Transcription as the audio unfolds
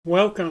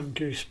Welcome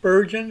to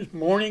Spurgeon's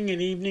Morning and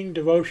Evening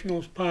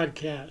Devotionals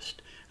podcast.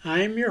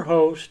 I am your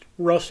host,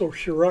 Russell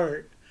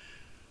Sherrard.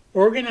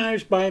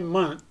 Organized by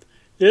month,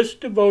 this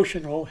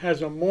devotional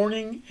has a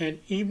morning and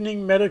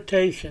evening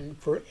meditation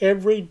for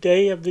every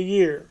day of the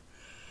year.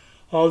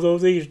 Although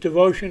these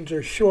devotions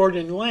are short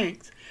in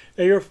length,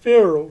 they are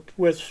filled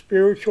with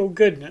spiritual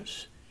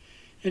goodness.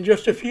 In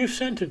just a few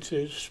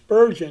sentences,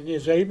 Spurgeon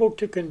is able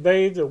to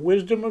convey the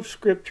wisdom of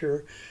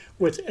Scripture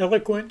with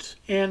eloquence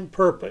and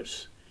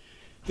purpose.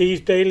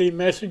 These daily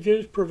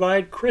messages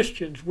provide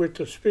Christians with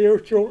the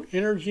spiritual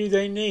energy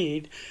they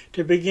need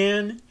to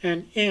begin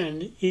and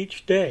end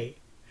each day.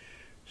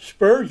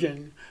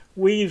 Spurgeon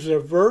weaves a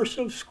verse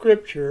of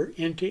Scripture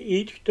into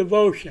each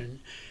devotion,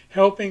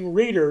 helping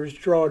readers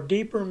draw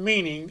deeper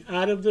meaning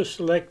out of the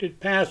selected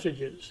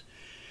passages.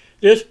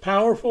 This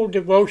powerful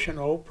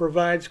devotional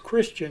provides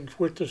Christians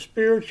with the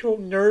spiritual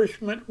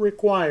nourishment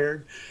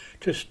required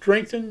to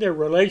strengthen their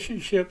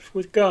relationships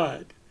with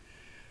God.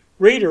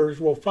 Readers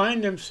will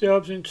find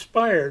themselves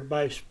inspired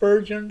by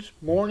Spurgeon's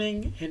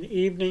morning and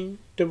evening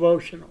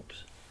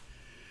devotionals.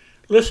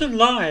 Listen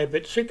live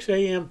at 6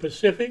 a.m.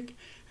 Pacific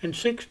and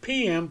 6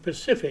 p.m.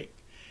 Pacific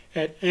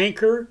at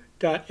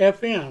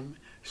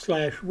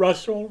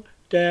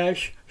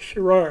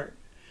anchor.fm/Russell-Sherrard.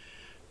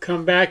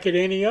 Come back at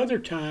any other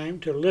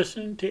time to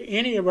listen to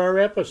any of our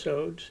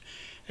episodes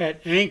at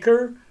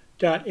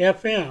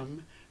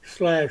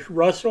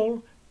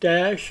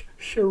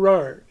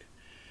anchor.fm/Russell-Sherrard.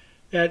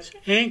 That's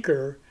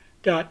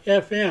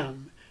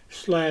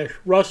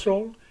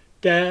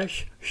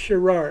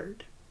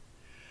anchor.fm/Russell-Sherrard.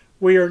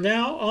 We are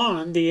now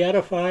on the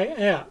Edify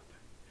app.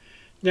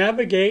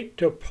 Navigate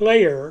to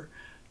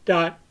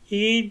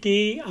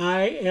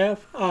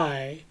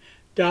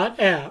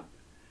player.edifi.app,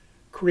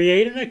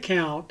 create an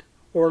account,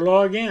 or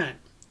log in.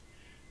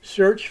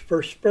 Search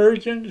for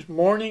Spurgeon's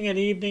Morning and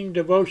Evening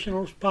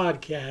Devotionals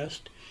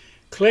podcast,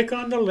 click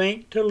on the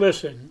link to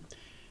listen,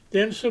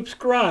 then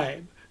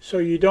subscribe so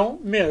you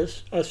don't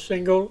miss a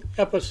single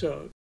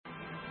episode.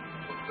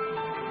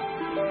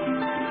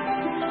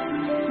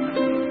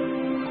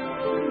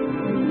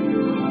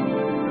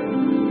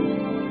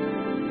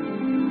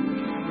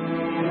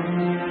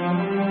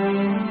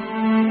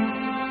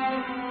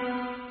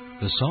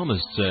 The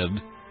psalmist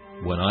said,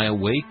 "When I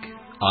awake,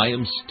 I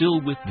am still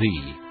with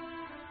thee."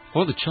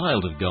 For the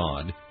child of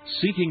God,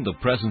 seeking the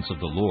presence of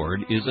the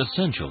Lord is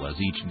essential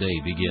as each day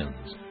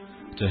begins.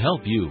 To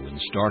help you in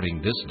starting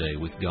this day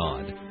with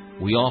God,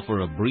 we offer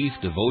a brief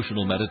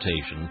devotional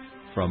meditation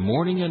from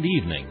morning and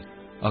evening,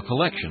 a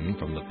collection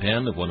from the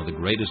pen of one of the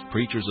greatest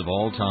preachers of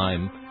all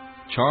time,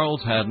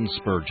 Charles Haddon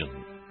Spurgeon.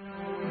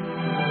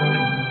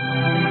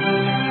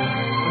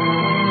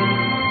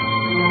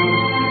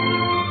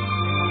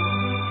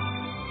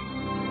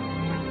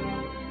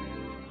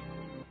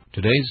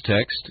 Today's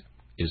text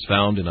is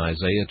found in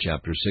Isaiah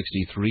chapter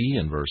 63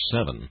 and verse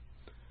 7.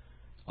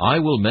 I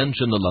will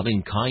mention the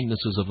loving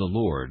kindnesses of the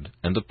Lord,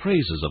 and the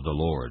praises of the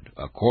Lord,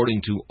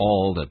 according to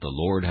all that the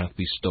Lord hath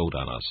bestowed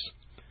on us.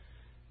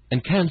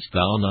 And canst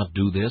thou not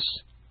do this?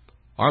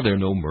 Are there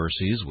no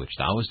mercies which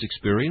thou hast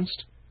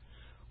experienced?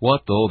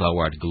 What though thou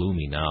art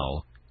gloomy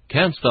now?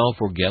 Canst thou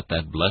forget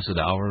that blessed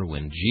hour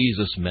when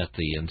Jesus met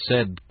thee, and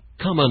said,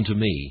 Come unto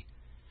me?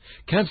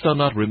 Canst thou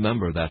not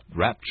remember that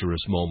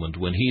rapturous moment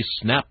when he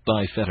snapped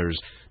thy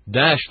fetters,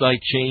 dashed thy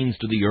chains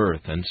to the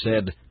earth, and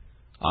said,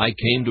 I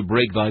came to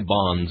break thy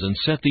bonds and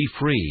set thee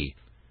free?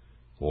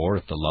 Or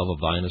if the love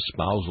of thine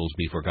espousals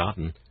be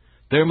forgotten,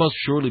 there must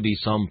surely be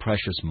some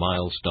precious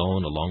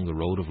milestone along the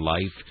road of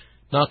life,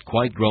 not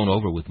quite grown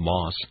over with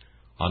moss,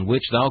 on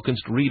which thou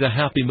canst read a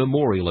happy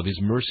memorial of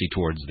his mercy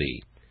towards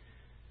thee.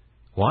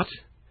 What?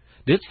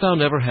 Didst thou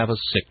never have a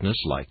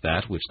sickness like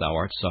that which thou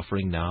art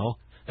suffering now,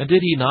 and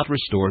did he not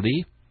restore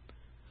thee?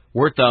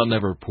 Wert thou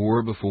never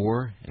poor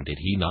before, and did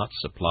he not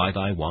supply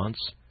thy wants?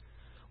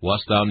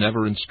 Wast thou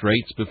never in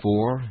straits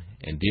before,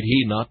 and did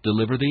he not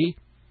deliver thee?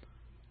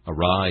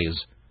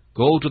 Arise,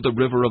 go to the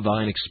river of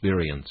thine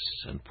experience,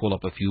 and pull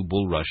up a few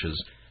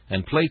bulrushes,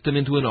 and plait them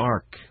into an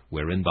ark,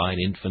 wherein thine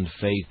infant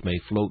faith may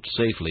float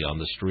safely on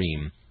the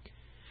stream.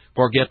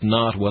 Forget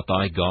not what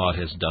thy God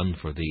has done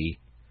for thee.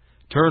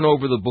 Turn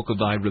over the book of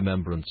thy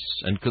remembrance,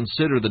 and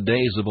consider the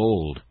days of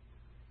old.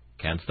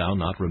 Canst thou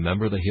not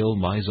remember the hill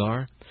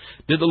Mizar?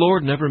 Did the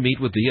Lord never meet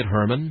with thee at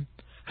Hermon?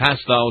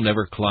 Hast thou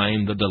never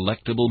climbed the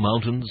delectable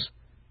mountains?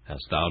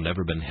 Hast thou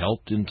never been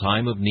helped in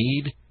time of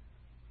need?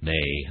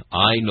 Nay,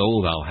 I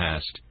know thou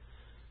hast.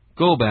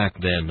 Go back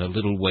then a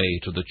little way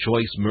to the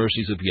choice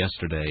mercies of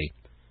yesterday,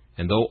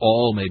 and though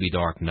all may be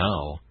dark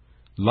now,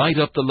 light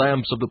up the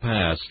lamps of the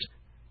past.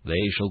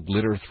 They shall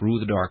glitter through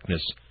the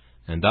darkness,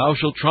 and thou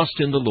shalt trust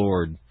in the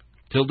Lord,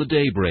 till the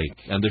day break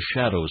and the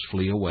shadows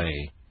flee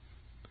away.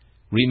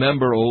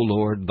 Remember, O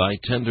Lord, thy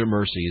tender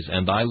mercies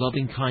and thy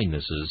loving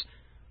kindnesses,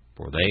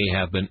 for they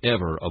have been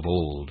ever of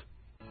old.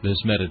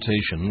 This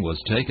meditation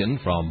was taken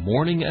from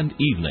Morning and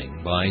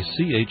Evening by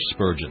C.H.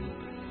 Spurgeon.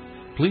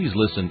 Please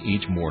listen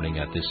each morning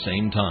at this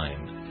same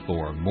time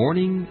for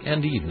Morning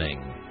and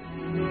Evening.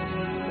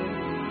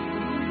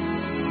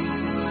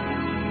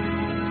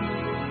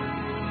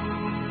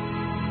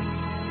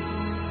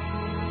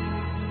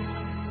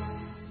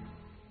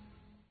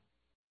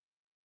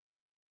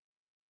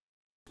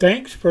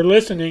 Thanks for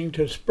listening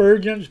to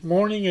Spurgeon's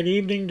Morning and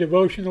Evening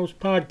Devotionals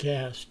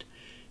podcast.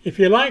 If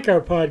you like our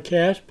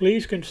podcast,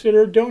 please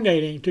consider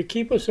donating to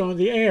keep us on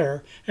the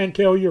air and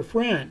tell your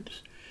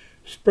friends.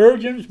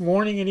 Spurgeon's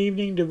Morning and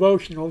Evening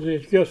Devotionals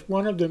is just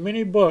one of the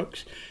many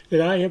books that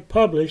I have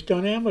published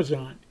on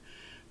Amazon.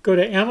 Go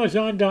to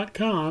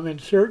Amazon.com and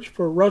search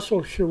for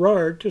Russell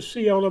Sherrard to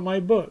see all of my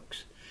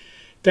books.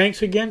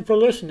 Thanks again for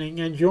listening,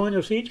 and join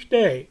us each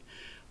day,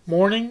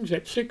 mornings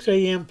at 6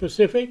 a.m.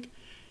 Pacific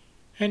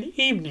and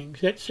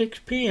evenings at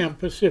 6 p.m.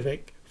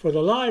 Pacific for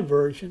the live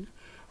version,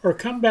 or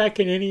come back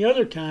at any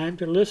other time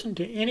to listen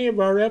to any of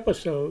our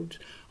episodes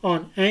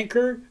on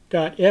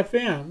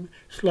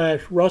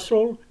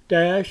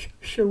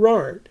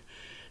anchor.fm/Russell-Sherrard.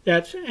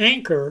 That's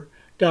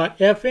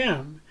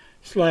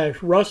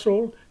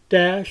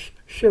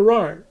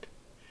anchor.fm/Russell-Sherrard.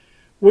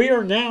 We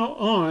are now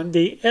on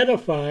the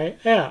Edify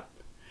app.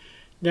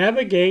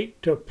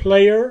 Navigate to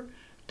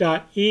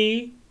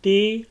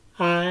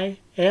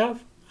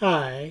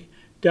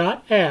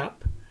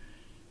player.edifi.app.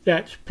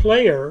 That's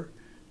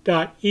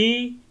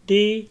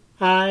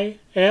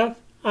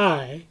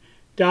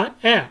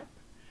player.edifi.app.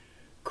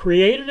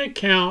 Create an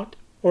account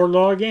or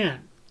log in.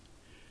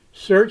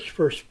 Search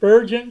for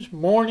Spurgeon's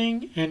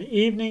Morning and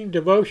Evening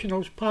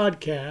Devotionals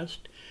podcast.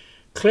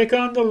 Click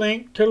on the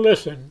link to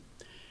listen.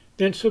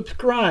 Then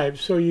subscribe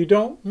so you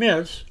don't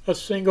miss a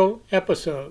single episode.